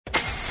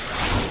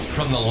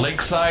from the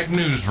Lakeside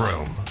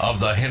Newsroom of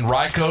the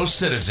Henrico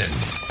Citizen,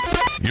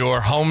 your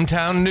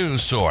hometown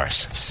news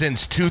source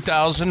since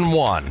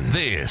 2001.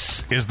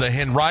 This is the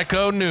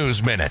Henrico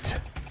News Minute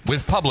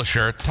with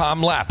publisher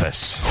Tom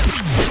Lapis.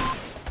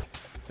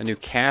 A new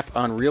cap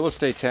on real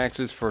estate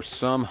taxes for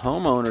some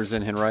homeowners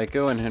in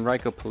Henrico, and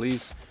Henrico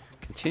police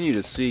continue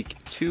to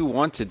seek two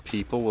wanted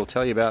people. We'll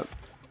tell you about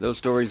those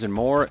stories and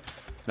more.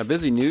 On a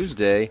busy news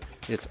day,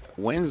 it's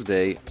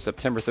Wednesday,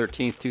 September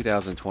 13th,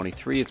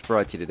 2023. It's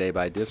brought to you today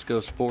by Disco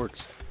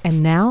Sports.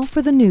 And now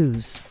for the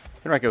news.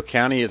 Henrico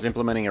County is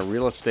implementing a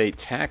real estate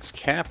tax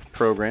cap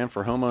program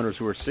for homeowners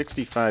who are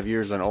 65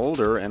 years and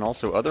older, and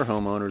also other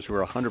homeowners who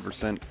are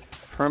 100%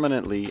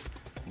 permanently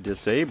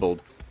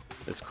disabled.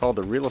 It's called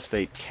the Real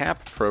Estate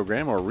Cap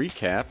Program, or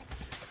RECAP,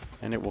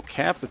 and it will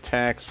cap the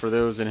tax for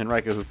those in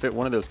Henrico who fit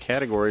one of those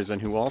categories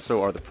and who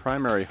also are the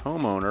primary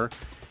homeowner,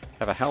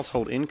 have a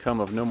household income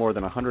of no more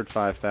than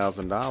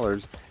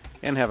 $105,000,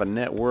 and have a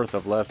net worth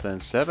of less than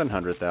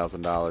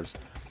 $700,000.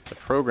 The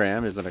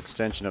program is an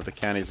extension of the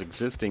county's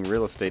existing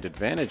Real Estate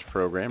Advantage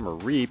Program, or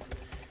REAP,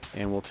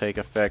 and will take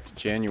effect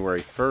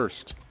January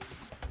 1st.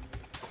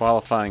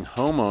 Qualifying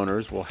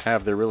homeowners will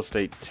have their real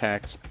estate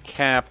tax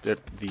capped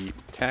at the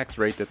tax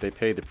rate that they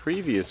paid the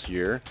previous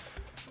year.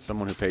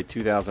 Someone who paid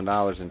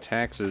 $2,000 in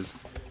taxes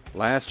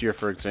last year,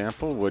 for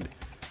example, would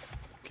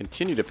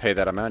continue to pay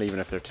that amount even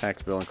if their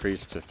tax bill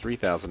increased to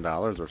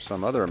 $3,000 or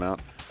some other amount.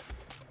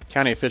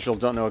 County officials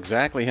don't know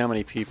exactly how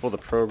many people the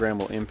program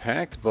will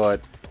impact,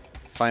 but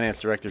Finance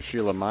Director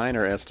Sheila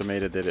Miner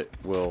estimated that it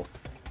will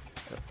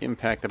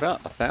impact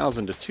about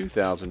 1,000 to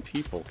 2,000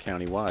 people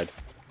countywide.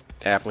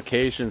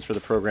 Applications for the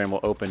program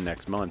will open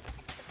next month.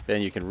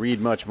 Then you can read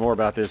much more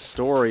about this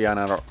story on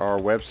our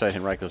website,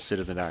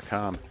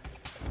 henricocitizen.com.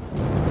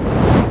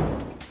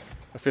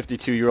 A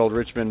 52-year-old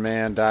Richmond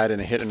man died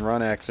in a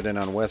hit-and-run accident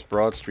on West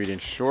Broad Street in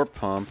Short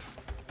Pump.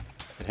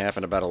 It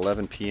happened about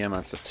 11 p.m.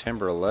 on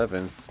September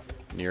 11th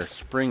near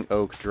Spring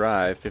Oak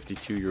Drive.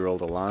 52-year-old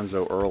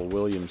Alonzo Earl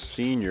Williams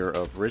Sr.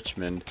 of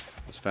Richmond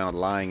was found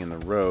lying in the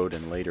road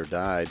and later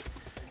died.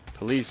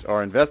 Police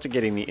are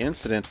investigating the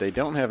incident. They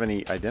don't have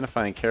any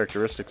identifying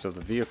characteristics of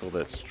the vehicle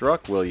that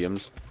struck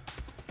Williams,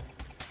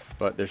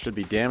 but there should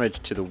be damage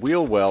to the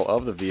wheel well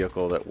of the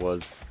vehicle that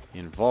was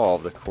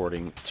involved,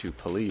 according to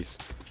police.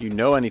 If you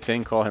know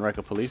anything, call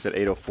Henrico Police at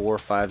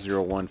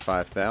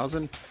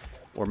 804-501-5000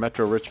 or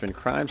Metro Richmond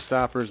Crime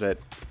Stoppers at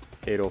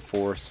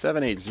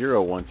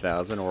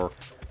 804-780-1000 or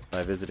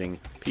by visiting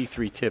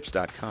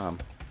p3tips.com.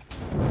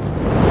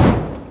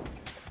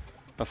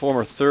 A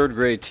former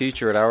third-grade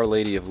teacher at Our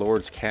Lady of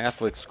Lourdes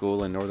Catholic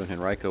School in northern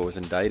Henrico was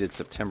indicted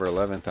September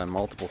 11th on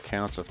multiple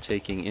counts of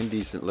taking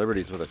indecent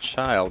liberties with a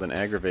child and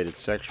aggravated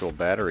sexual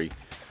battery.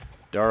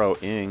 Darrow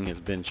Ng has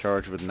been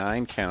charged with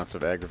 9 counts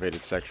of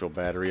aggravated sexual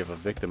battery of a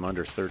victim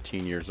under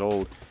 13 years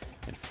old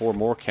and 4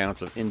 more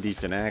counts of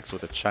indecent acts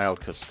with a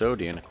child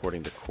custodian,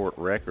 according to court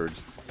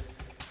records.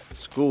 The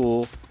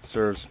school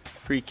serves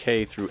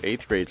pre-K through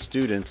 8th grade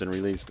students and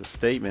released a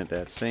statement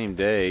that same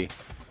day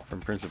from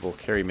Principal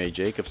Carrie Mae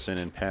Jacobson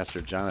and Pastor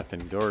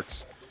Jonathan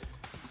Gortz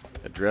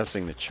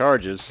addressing the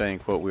charges, saying,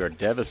 quote, "We are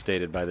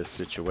devastated by this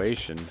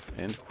situation,"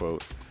 end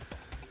quote.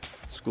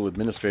 School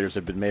administrators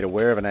had been made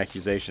aware of an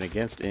accusation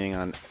against Ng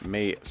on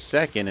May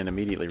 2nd and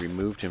immediately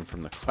removed him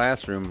from the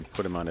classroom and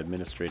put him on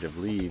administrative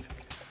leave.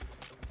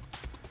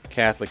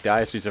 Catholic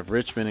Diocese of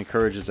Richmond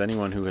encourages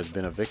anyone who has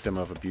been a victim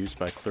of abuse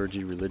by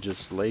clergy,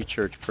 religious, lay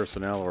church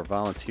personnel, or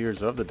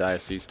volunteers of the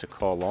diocese to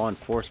call law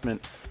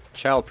enforcement,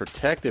 Child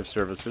Protective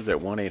Services at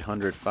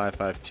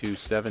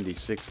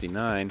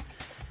 1-800-552-7069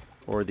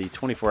 or the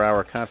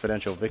 24-hour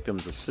confidential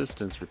victims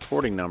assistance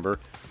reporting number.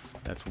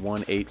 That's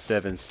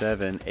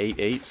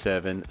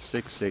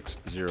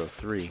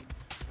 1-877-887-6603.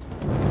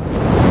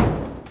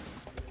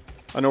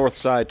 A north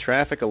side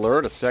traffic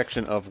alert. A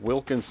section of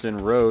Wilkinson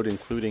Road,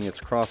 including its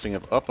crossing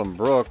of Upham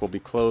Brook, will be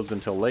closed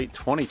until late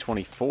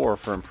 2024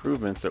 for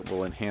improvements that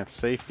will enhance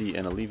safety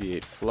and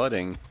alleviate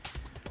flooding.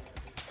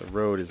 The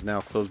road is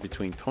now closed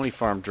between Pony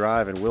Farm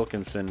Drive and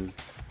Wilkinson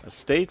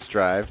Estates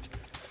Drive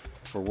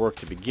for work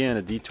to begin.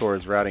 A detour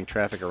is routing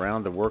traffic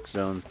around the work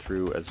zone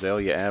through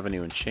Azalea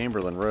Avenue and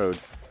Chamberlain Road.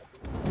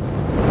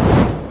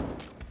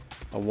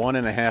 A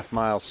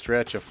 1.5-mile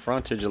stretch of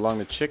frontage along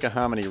the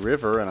Chickahominy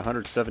River and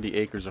 170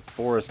 acres of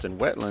forest and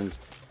wetlands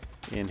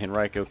in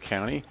Henrico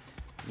County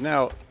is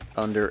now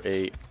under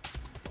a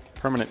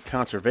permanent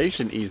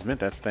conservation easement.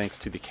 That's thanks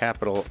to the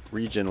Capital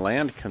Region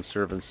Land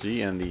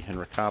Conservancy and the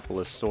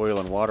Henricopolis Soil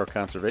and Water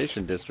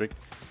Conservation District,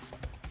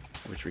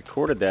 which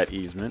recorded that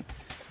easement.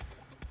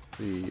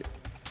 The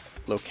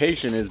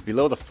location is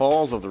below the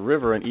falls of the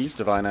river and east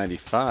of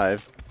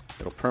I-95.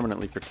 It'll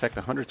permanently protect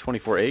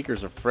 124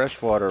 acres of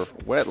freshwater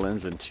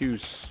wetlands and 2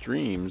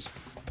 streams.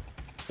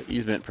 The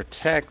easement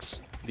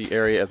protects the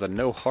area as a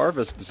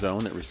no-harvest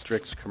zone that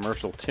restricts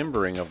commercial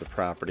timbering of the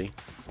property.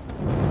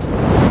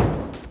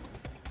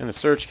 And the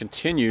search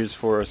continues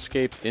for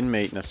escaped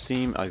inmate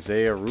Nassim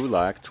Isaiah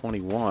Rulak,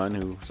 21,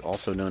 who's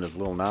also known as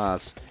Lil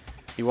Nas.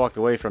 He walked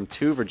away from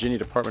two Virginia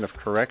Department of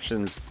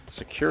Corrections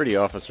security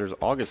officers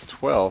August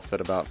 12th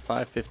at about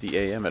 5:50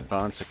 a.m. at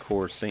Bon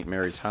Secours St.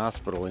 Mary's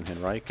Hospital in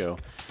Henrico.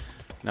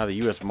 Now the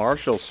U.S.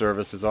 Marshals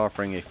Service is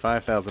offering a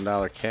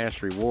 $5,000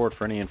 cash reward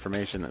for any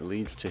information that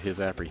leads to his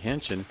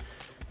apprehension.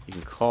 You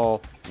can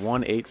call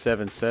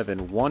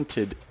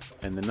 1-877-WANTED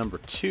and the number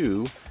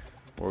 2,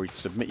 or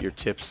submit your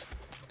tips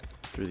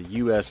through the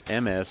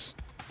USMS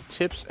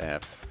Tips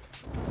app.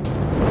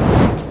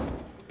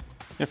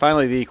 And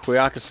finally, the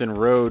Quioccasin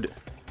Road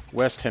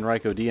West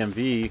Henrico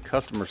DMV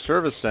Customer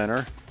Service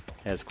Center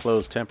has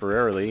closed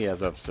temporarily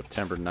as of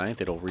September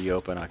 9th. It'll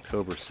reopen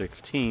October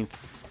 16th.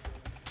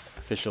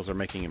 Officials are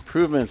making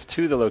improvements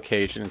to the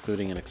location,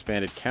 including an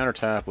expanded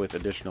countertop with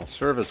additional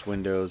service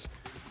windows,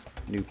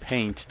 new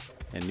paint,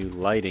 and new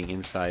lighting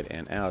inside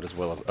and out, as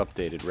well as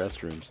updated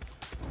restrooms.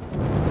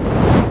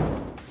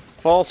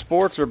 Fall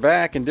sports are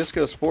back, and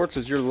Disco Sports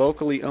is your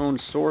locally owned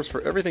source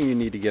for everything you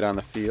need to get on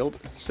the field.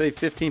 Save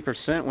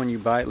 15% when you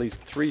buy at least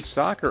 3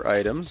 soccer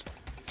items.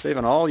 Save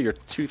on all your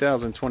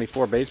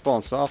 2024 baseball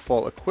and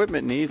softball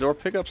equipment needs, or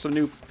pick up some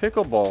new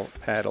pickleball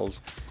paddles.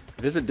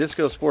 Visit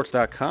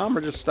discosports.com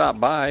or just stop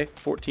by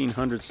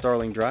 1400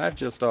 Starling Drive,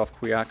 just off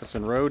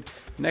Quioccasin Road,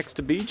 next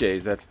to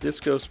BJ's. That's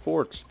Disco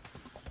Sports.